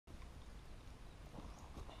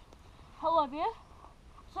Hello there.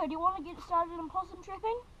 So do you want to get started in possum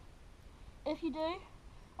trapping? If you do,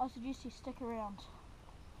 I suggest you stick around.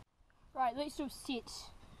 Right, let's do a set. Set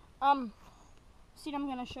I'm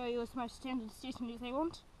going to show you is the most standard set in New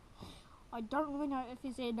Zealand. I don't really know if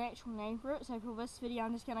there's an actual name for it, so for this video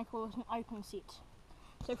I'm just going to call it an open set.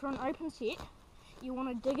 So for an open set, you want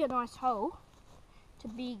to dig a nice hole to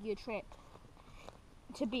bed your trap,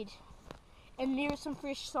 to bed. And there is some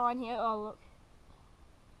fresh sign here. Oh look,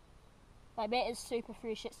 like that is super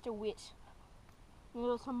fresh, it's still wet. And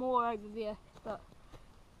there's some more over there, but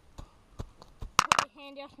put your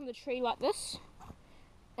hand out on the tree like this,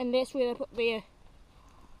 and that's where they put their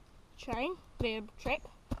chain, their trap.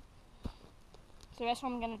 So that's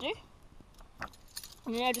what I'm going to do.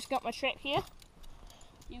 And then I just got my trap here.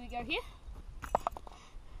 Here we go here.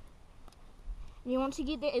 And you want to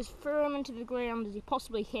get that as firm into the ground as you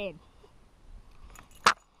possibly can.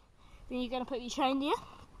 Then you're going to put your chain there.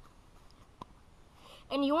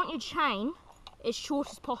 And you want your chain as short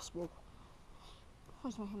as possible.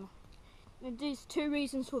 Where's my hammer? There's two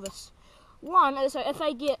reasons for this. One is so if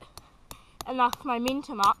they get enough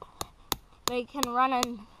momentum up, they can run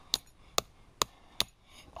and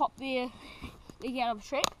pop their leg out of the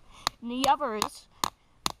trap. And the other is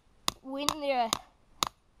when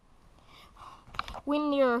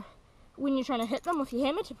you're trying to hit them with your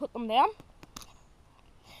hammer to put them down,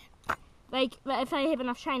 if they have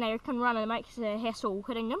enough chain, they can run and it makes a hassle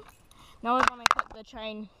hitting them. Now I want to put the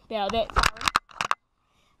chain about that far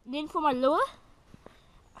in. Then for my lure,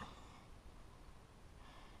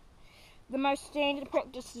 the most standard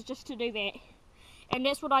practice is just to do that, and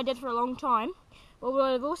that's what I did for a long time. But what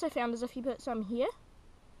I've also found is if you put some here,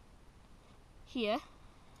 here,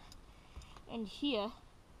 and here,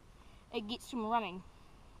 it gets them running.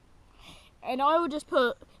 And I will just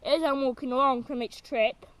put, as I'm walking along from each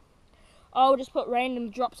trap, I'll just put random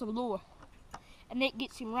drops of lure, and that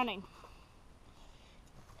gets him running.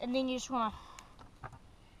 And then you just want to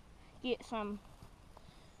get some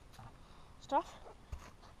stuff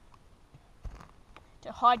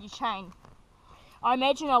to hide your chain. I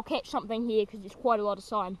imagine I'll catch something here because there's quite a lot of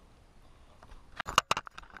sign.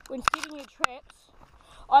 When setting your traps,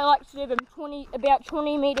 I like to do them about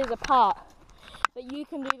 20 metres apart, but you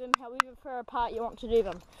can do them however far apart you want to do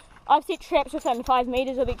them. I've set traps within 5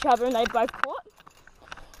 metres of each other and they've both caught.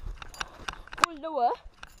 For lure,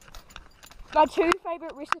 my two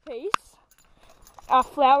favourite recipes are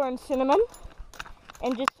flour and cinnamon,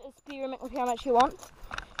 and just experiment with how much you want.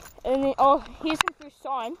 And then, oh, here's some fresh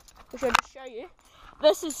sign, which I'll just show you.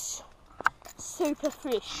 This is super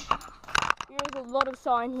fresh. There is a lot of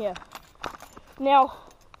sign here. Now,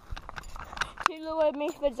 two lure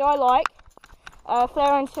methods I like are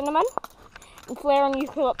flour and cinnamon, and flour and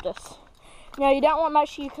eucalyptus. Now you don't want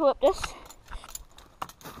much eucalyptus,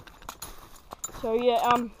 so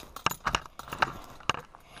yeah,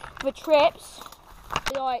 for traps,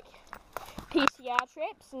 I like PCR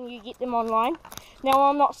traps, and you get them online. Now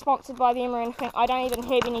I'm not sponsored by them or anything, I don't even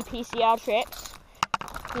have any PCR traps.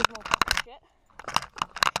 Here's more shit.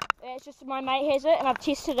 It's just my mate has it, and I've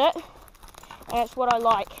tested it, and it's what I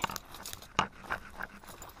like.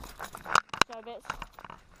 So that's,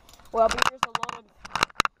 well,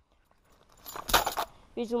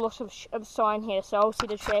 there's a lot of sign here, so I'll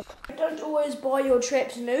set a trap. Don't always buy your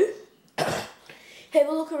traps new. Have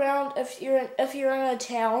a look around if you're in a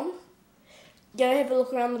town. Go have a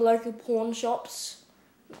look around the local pawn shops.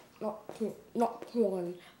 Not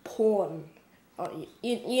porn. Oh,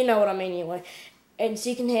 you know what I mean anyway. And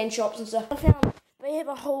second-hand shops and stuff. I found they have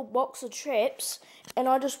a whole box of traps, and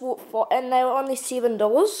I just bought 4, and they were only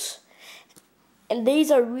 $7. And these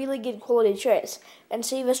are really good quality traps. And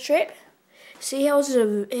see this trap? See how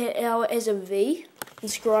it has a V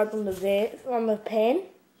inscribed on the pan?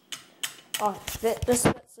 Oh, this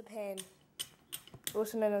is the pan.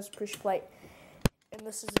 Also known as push plate. And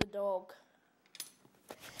this is the dog.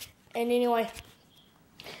 And anyway,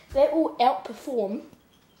 that will outperform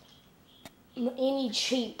any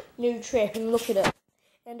cheap new trap. And look at it.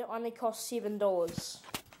 And it only costs $7.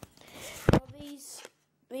 Now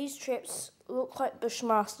these traps look like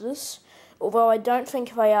Bushmasters, although I don't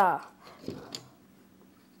think they are.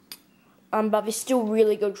 But they're still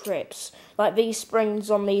really good traps. Like these springs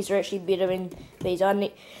on these are actually better than these.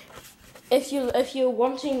 If you're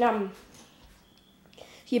wanting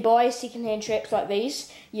if you buy second-hand traps like these,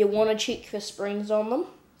 you want to check the springs on them.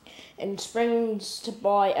 And springs to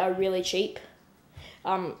buy are really cheap.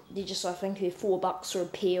 They're just, I think they're $4 for a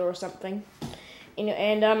pair or something.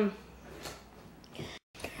 And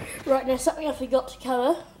right now, something I forgot to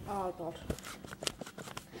cover. Oh god.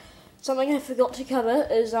 Something I forgot to cover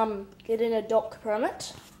is getting a dock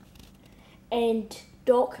permit. and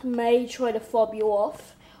Doc may try to fob you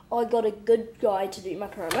off, I got a good guy to do my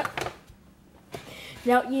permit.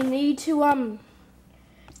 Now you need to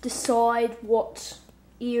decide what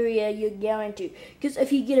area you're going to, because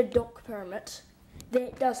if you get a dock permit,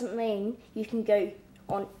 that doesn't mean you can go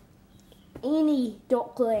on any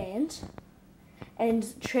dock land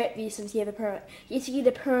and trap there since you have a permit. You have to get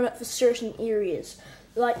a permit for certain areas.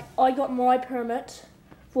 Like, I got my permit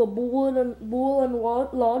for Ball and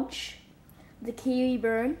Lodge, the Kiwi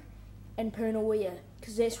Burn, and Purnawea,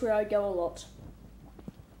 because that's where I go a lot.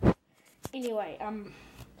 Anyway,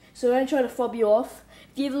 so don't try to fob you off.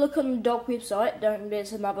 If you ever look on the dock website,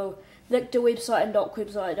 there's another Victor website and dock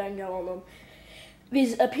website, don't go on them.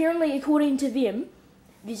 There's apparently, according to them,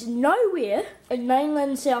 there's nowhere in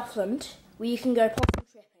mainland Southland where you can go possum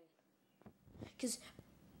trapping. Because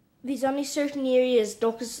there's only certain areas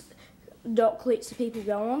dock lets the people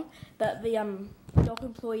go on, but the dock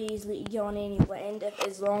employees let you go on any land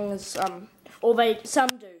as long as some do.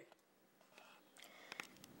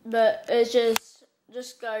 But it's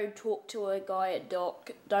just go talk to a guy at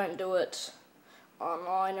dock. Don't do it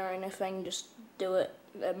online or anything. Just do it.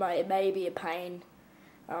 It may be a pain.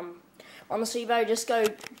 Honestly though, just go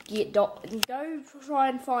get dock and go try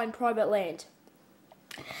and find private land.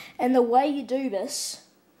 And the way you do this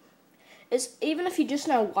is, even if you just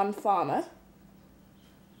know one farmer,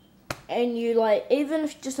 and even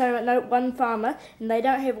if you just know one farmer and they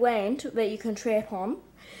don't have land that you can trap on,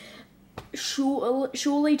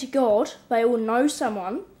 surely to God they will know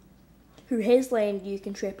someone who has land you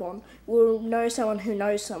can trap on, will know someone who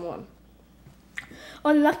knows someone.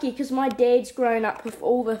 I'm lucky because my dad's grown up with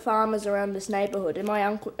all the farmers around this neighbourhood, and my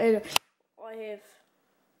uncle, I have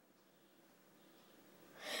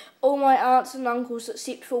all my aunts and uncles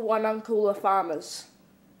except for one uncle are farmers.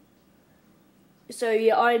 So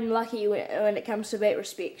yeah, I'm lucky when it comes to that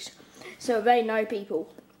respect. So they know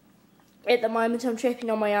people. At the moment I'm trapping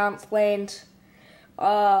on my aunt's land.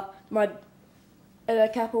 In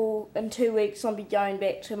 2 weeks I'll be going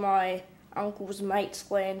back to my uncle's mate's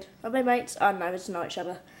land. Are they mates? I don't know, it's know each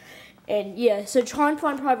other. And yeah, so try and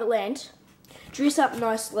find private land. Dress up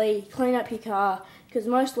nicely, clean up your car, because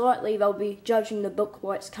most likely they'll be judging the book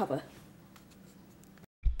by its cover.